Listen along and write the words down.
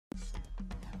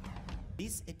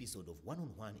This episode of One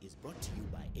on One is brought to you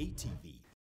by ATV.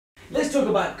 Let's talk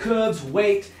about curves,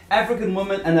 weight, African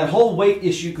women, and that whole weight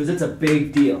issue because it's a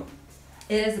big deal.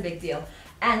 It is a big deal.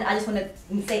 And I just want to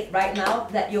say right now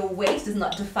that your weight does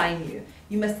not define you.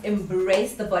 You must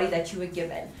embrace the body that you were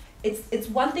given. It's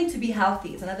one thing to be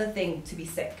healthy, it's another thing to be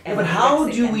sick. Yeah, but how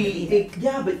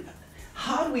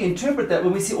do we interpret that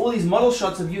when we see all these model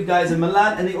shots of you guys in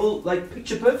Milan and they all like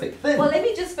picture perfect thin? Well, let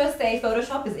me just first say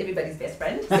Photoshop is everybody's best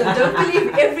friend. So don't believe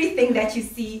everything that you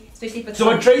see, especially for So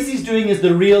what Tracy's doing is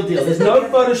the real deal. There's no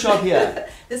Photoshop here.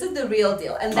 This is the real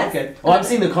deal. And that's okay. Oh, I'm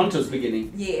seeing the contours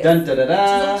beginning. Yeah. Dun, da, da, da.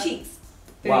 She's on cheeks.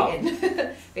 Very Wow. in.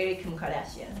 Very Kim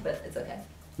Kardashian, but it's okay.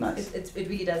 Nice. It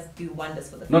really does do wonders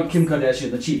for the face. Not Kim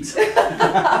Kardashian, the cheeks.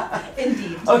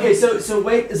 Indeed. Okay, so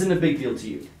weight isn't a big deal to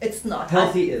you. It's not.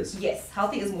 Healthy is. Yes,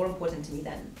 healthy is more important to me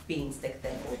than being thick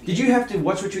thin or being. Did you have to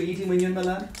watch what you're eating when you're in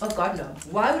Milan? Oh God, no.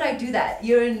 Why would I do that?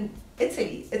 You're in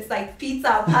Italy. It's like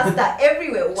pizza, pasta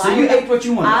everywhere. Why So you ate what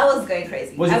you wanted? I was going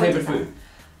crazy. What's your I went favorite to food?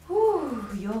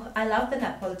 I love the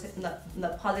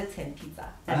Napolitan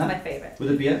pizza. That's my favorite.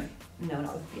 With a beer? No,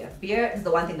 not with beer. Beer is the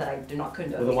one thing that I do not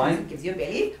condone. With a wine? It gives you a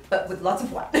belly, but with lots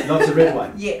of wine. Lots of red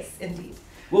wine. Yes, indeed.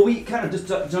 Well, we kind of just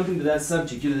jumping to that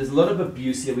subject. You know, there's a lot of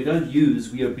abuse here. We don't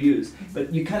use, we abuse.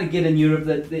 But you kind of get in Europe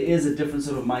that there is a different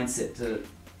sort of mindset to.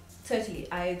 Totally,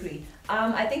 I agree.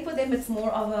 I think for them it's more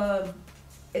of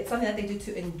it's something that they do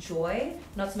to enjoy,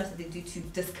 not so much that they do to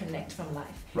disconnect from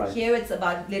life. Right. Here it's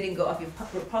about letting go of your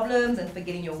problems and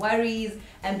forgetting your worries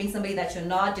and being somebody that you're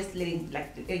not, just letting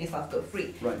yourself go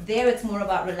free. Right. There it's more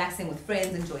about relaxing with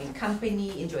friends, enjoying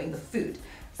company, enjoying the food.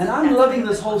 And So I'm that's loving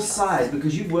the this whole contrast. side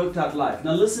because you worked out life.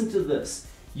 Now listen to this.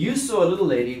 You saw a little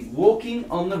lady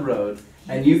walking on the road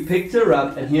and you picked her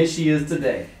up and here she is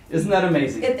today. Isn't that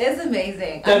amazing? It is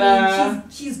amazing. Ta-da! I mean,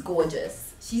 she's gorgeous.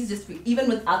 She's just, even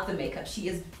without the makeup, she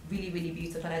is really, really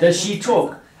beautiful. And I Does just she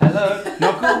want to talk? Hello?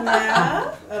 Noku?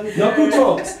 Yeah. Noku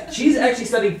talks. She's actually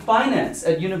studying finance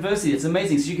at university. It's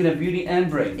amazing. So you can have beauty and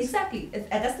brains. Exactly, and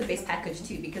that's the best package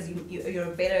too, because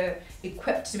you're better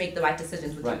equipped to make the right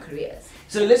decisions with Right. your careers.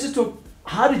 So let's just talk,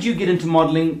 how did you get into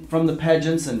modeling from the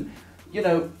pageants and, you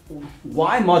know,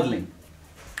 why modeling?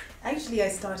 Actually, I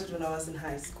started when I was in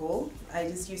high school. I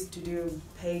just used to do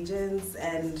pageants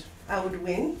and I would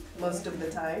win most of the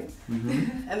time.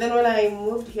 Mm-hmm. And then when I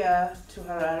moved here to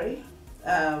Harare,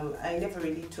 I never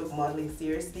really took modeling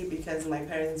seriously because my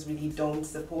parents really don't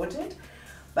support it.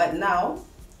 But now,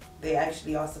 they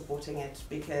actually are supporting it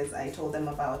because I told them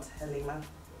about Haleema.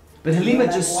 But Haleema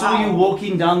Like, just saw you wow.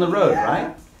 walking down the road, Yeah.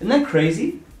 right? Isn't that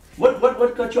crazy? What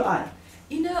got your eye?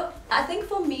 You know, I think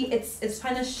for me, it's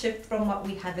trying to shift from what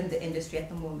we have in the industry at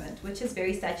the moment, which is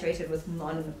very saturated with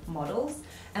non-models.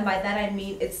 And by that I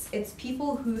mean it's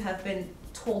people who have been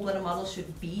told what a model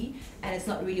should be, and it's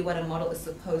not really what a model is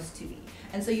supposed to be.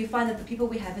 And so you find that the people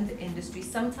we have in the industry,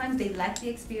 sometimes they lack the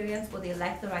experience or they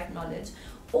lack the right knowledge,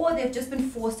 or they've just been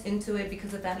forced into it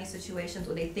because of family situations,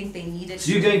 or they think they need it.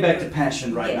 So you're going back to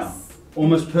passion right now. Yes.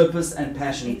 Almost purpose and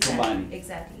passion combining.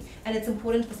 Exactly. And it's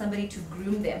important for somebody to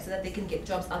groom them so that they can get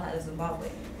jobs outside of Zimbabwe.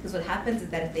 Because what happens is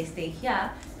that if they stay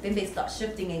here, then they start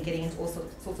shifting and getting into all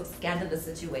sorts of scandalous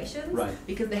situations. Right.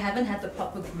 Because they haven't had the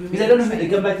proper grooming. Because I don't know,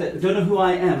 training. go back to, don't know who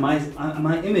I am.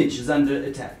 My image is under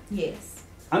attack. Yes.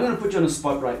 I'm going to put you on a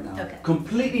spot right now. Okay.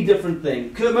 Completely different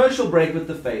thing. Commercial break with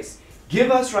the face. Give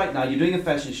us right now, you're doing a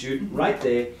fashion shoot, right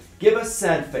there. Give us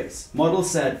sad face. Model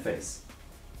sad face.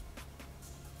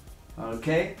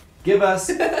 Okay? Give us,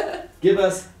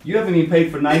 you haven't been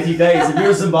paid for 90 days if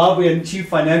you're a Zimbabwean chief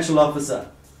financial officer.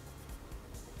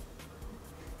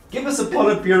 Give us a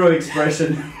Politburo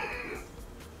expression.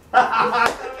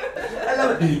 I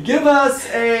love it. Give us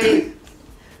a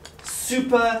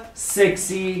super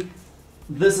sexy,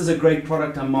 this is a great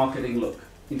product I'm marketing look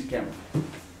into camera.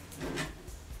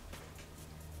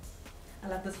 I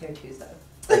love this hair too,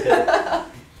 though. Okay.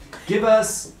 Give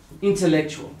us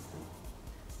intellectual.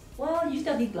 Well, usually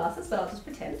I'll need glasses, but I'll just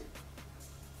pretend.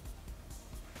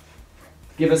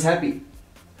 Give us happy.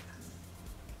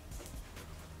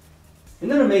 Isn't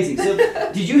that amazing? So,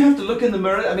 did you have to look in the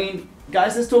mirror? I mean,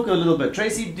 guys, let's talk a little bit.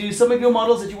 Tracy, do some of your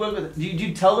models that you work with, do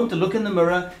you tell them to look in the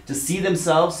mirror to see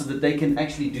themselves so that they can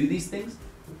actually do these things?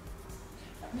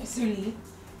 Not necessarily.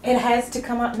 It has to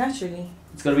come out naturally.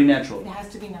 It's got to be natural. It has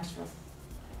to be natural.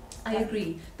 I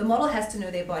agree. The model has to know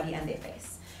their body and their face.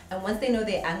 And once they know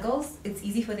their angles, it's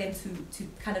easy for them to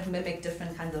kind of mimic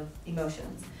different kinds of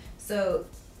emotions. So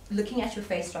looking at your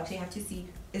face structure, you have to see,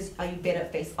 are you better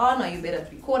face on, are you better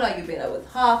 3/4, are you better with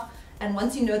half? And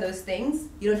once you know those things,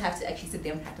 you don't have to actually sit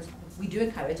there and practice. We do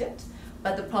encourage it,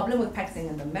 but the problem with practicing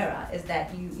in the mirror is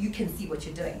that you can see what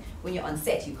you're doing. When you're on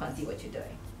set, you can't see what you're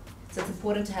doing. So it's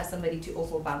important to have somebody to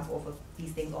also bounce off of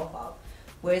these things off of.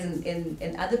 Whereas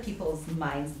in other people's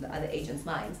minds, in the other agents'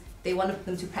 minds, they want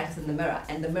them to practice in the mirror,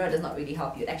 and the mirror does not really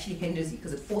help you. It actually hinders you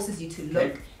because it forces you to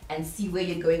look and see where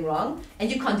you're going wrong,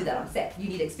 and you can't do that on set. You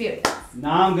need experience.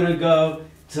 Now I'm going to go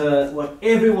to what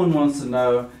everyone wants to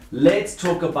know. Let's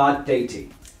talk about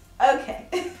dating. Okay.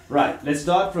 Right, let's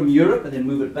start from Europe and then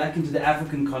move it back into the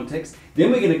African context.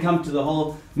 Then we're going to come to the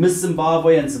whole Miss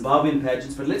Zimbabwe and Zimbabwean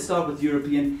pageants, but let's start with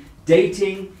European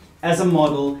dating. As a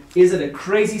model, is it a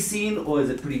crazy scene, or is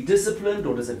it pretty disciplined,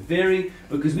 or does it vary?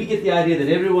 Because we get the idea that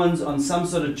everyone's on some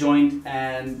sort of joint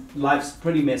and life's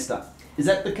pretty messed up. Is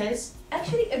that the case?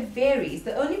 Actually, it varies.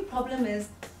 The only problem is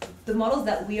the models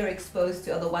that we are exposed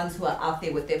to are the ones who are out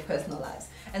there with their personal lives.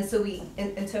 And so we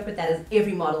interpret that as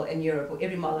every model in Europe or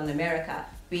every model in America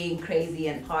being crazy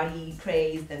and party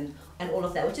crazed and all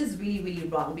of that, which is really, really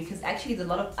wrong, because actually there's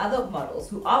a lot of other models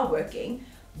who are working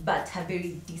but have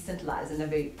very decent lives and are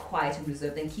very quiet and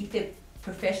reserved and keep their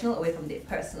professional away from their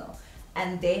personal.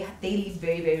 And they lead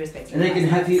very, very respectful And they can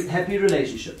have lives. happy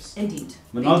relationships. Indeed.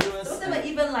 Monogamous. Some of them are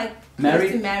even like married?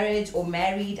 close to marriage or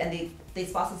married, and their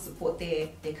spouses support their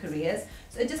careers.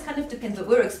 So it just kind of depends. But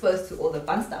we're exposed to all the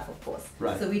fun stuff, of course.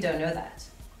 Right. So we don't know that.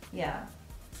 Yeah.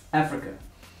 Africa.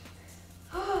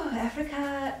 Oh,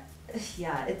 Africa.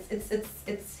 Yeah,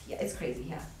 it's crazy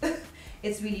here.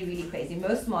 It's really, really crazy.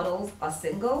 Most models are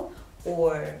single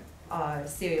or are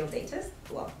serial daters.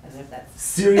 Well, I don't know if that's...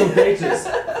 Serial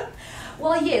daters.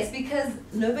 Well, yes, because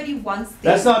nobody wants...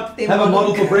 That's not their have a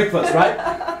model for breakfast,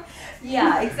 right?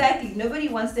 Yeah, exactly. Nobody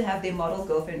wants to have their model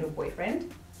girlfriend or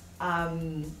boyfriend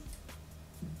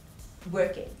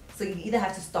working. So you either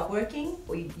have to stop working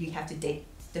or you have to date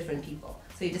different people.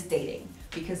 So you're just dating.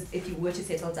 Because if you were to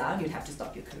settle down, you'd have to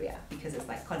stop your career because it's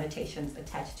like connotations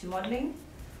attached to modeling.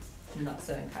 Not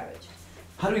so encouraged.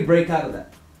 How do we break out of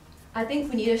that? I think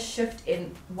we need a shift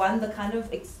in, one, the kind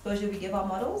of exposure we give our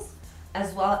models,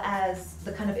 as well as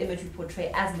the kind of image we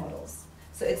portray as models.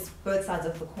 So it's both sides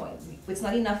of the coin. It's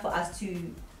not enough for us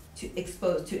to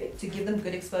give them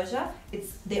good exposure.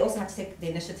 They also have to take the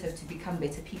initiative to become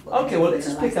better people. Okay, well, let's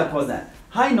just pick up on that.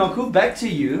 Hi, Noku, back to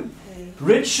you. Hey.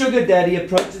 Rich sugar daddy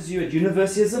approaches you at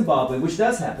University of Zimbabwe, which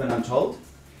does happen, I'm told.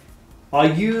 Are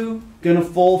you going to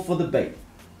fall for the bait?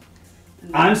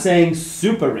 I'm saying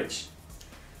super rich.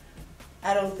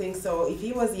 I don't think so. If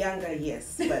he was younger,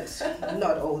 yes, but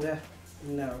not older,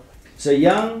 no. So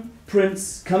young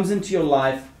prince comes into your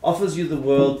life, offers you the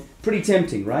world. Pretty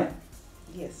tempting, right?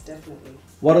 Yes, definitely.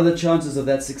 What are the chances of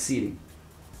that succeeding?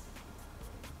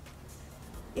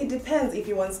 It depends if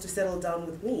he wants to settle down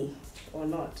with me or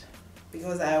not.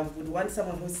 Because I would want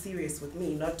someone who's serious with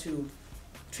me, not to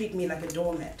treat me like a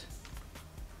doormat.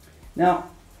 Now,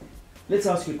 let's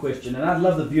ask you a question, and I'd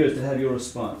love the viewers to have your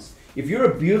response. If you're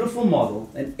a beautiful model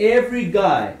and every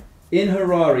guy in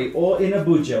Harare or in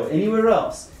Abuja or anywhere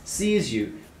else sees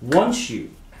you, wants you,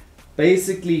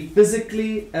 basically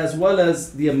physically as well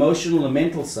as the emotional and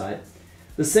mental side,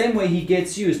 the same way he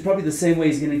gets you is probably the same way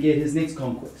he's going to get his next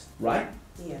conquest, right?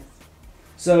 Yes.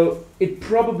 So it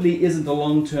probably isn't a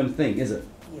long-term thing, is it?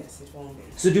 Yes, it won't be.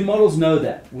 So do models know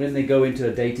that when they go into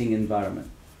a dating environment?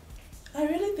 I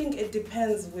really think it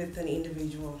depends with an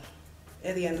individual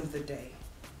at the end of the day.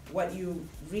 What you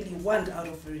really want out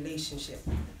of a relationship.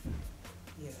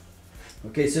 Yeah.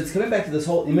 Okay, so it's coming back to this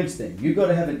whole image thing. You've got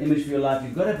to have an image for your life.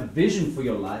 You've got to have a vision for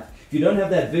your life. If you don't have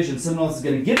that vision, someone else is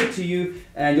going to give it to you,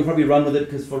 and you'll probably run with it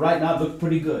because for right now, it looks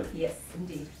pretty good. Yes,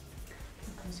 indeed.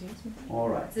 All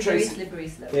right. It's a very Tracy. slippery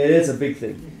slope. It is a big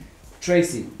thing.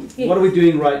 Tracy, Yes. what are we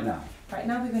doing right now? Right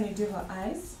now we're going to do her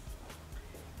eyes.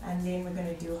 And then we're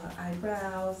going to do her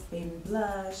eyebrows, then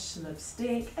blush,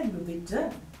 lipstick, and we'll be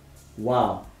done.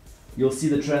 Wow. You'll see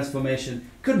the transformation.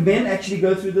 Could men actually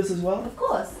go through this as well? Of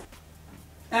course.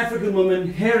 African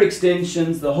women, hair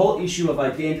extensions, the whole issue of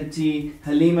identity.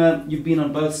 Haleema, you've been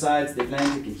on both sides, the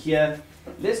Atlantic and here.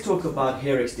 Let's talk about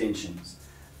hair extensions.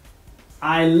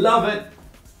 I love it,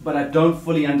 but I don't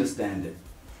fully understand it.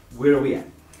 Where are we at?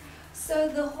 So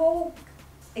the whole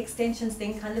extensions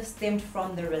thing kind of stemmed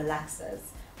from the relaxers.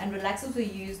 And relaxers were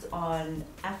used on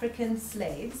African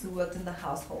slaves who worked in the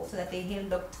household so that their hair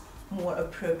looked more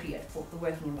appropriate for the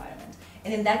working environment.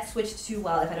 And then that switched to,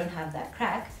 well, if I don't have that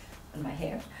crack on my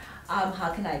hair,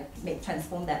 how can I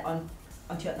transform that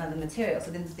onto another material?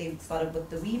 So then they started with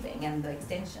the weaving and the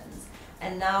extensions.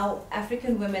 And now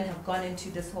African women have gone into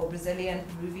this whole Brazilian,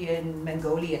 Peruvian,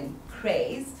 Mongolian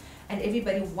craze, and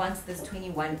everybody wants this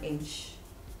 21-inch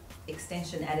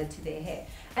extension added to their hair.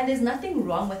 And there's nothing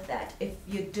wrong with that if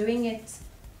you're doing it.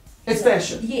 It's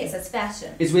fashion. Yes, it's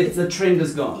fashion. It's where the trend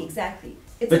has gone. Exactly.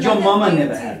 But your another mama thing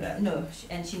never to- had that. No,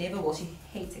 and she never will. She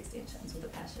hates extensions with a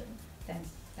passion.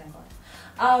 Thank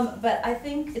God. But I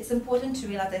think it's important to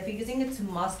realize that if you're using it to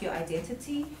mask your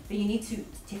identity, then you need to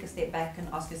take a step back and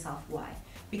ask yourself why.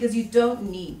 Because you don't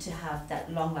need to have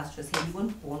that long lustrous hair. You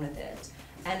weren't born with it.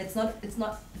 And it's not, there's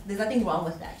nothing wrong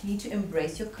with that. You need to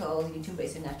embrace your curls, you need to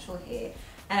embrace your natural hair.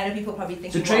 And I know people probably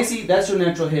think, So Tracy, that's your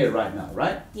natural hair right now,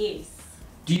 right? Yes.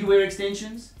 Do you wear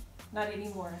extensions? Not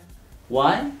anymore.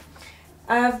 Why?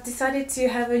 I've decided to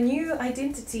have a new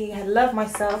identity. I love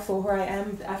myself for who I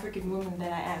am, the African woman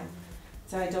that I am.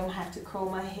 So I don't have to curl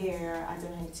my hair, I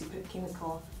don't have to put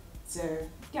chemical. So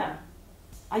yeah,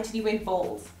 I actually went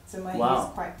bald. So my hair is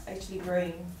quite actually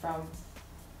growing from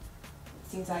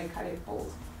since I cut it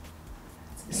bald.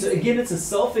 So again, it's a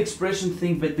self-expression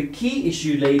thing, but the key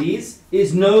issue, ladies,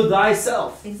 is know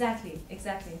thyself. Exactly.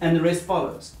 And the rest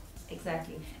follows.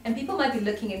 Exactly. And people might be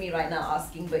looking at me right now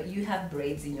asking, but you have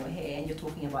braids in your hair and you're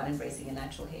talking about embracing your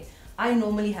natural hair. I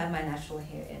normally have my natural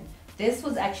hair in. This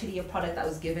was actually a product that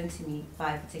was given to me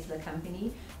by a particular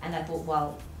company, and I thought,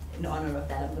 well, in honor of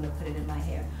that, I'm going to put it in my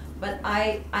hair. But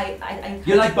I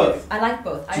You like both? I like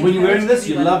both. So when you're wearing this,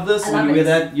 you love this. I When love you wear it.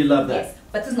 that, you love that. Yes,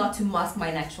 but this is not to mask my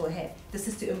natural hair. This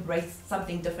is to embrace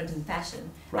something different in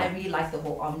fashion. Right. I really like the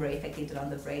whole ombre effect they did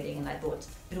on the braiding, and I thought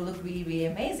it will look really, really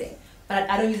amazing. But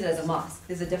I don't use it as a mask.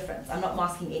 There's a difference. I'm not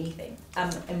masking anything.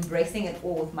 I'm embracing it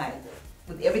all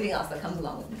with everything else that comes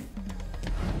along with me.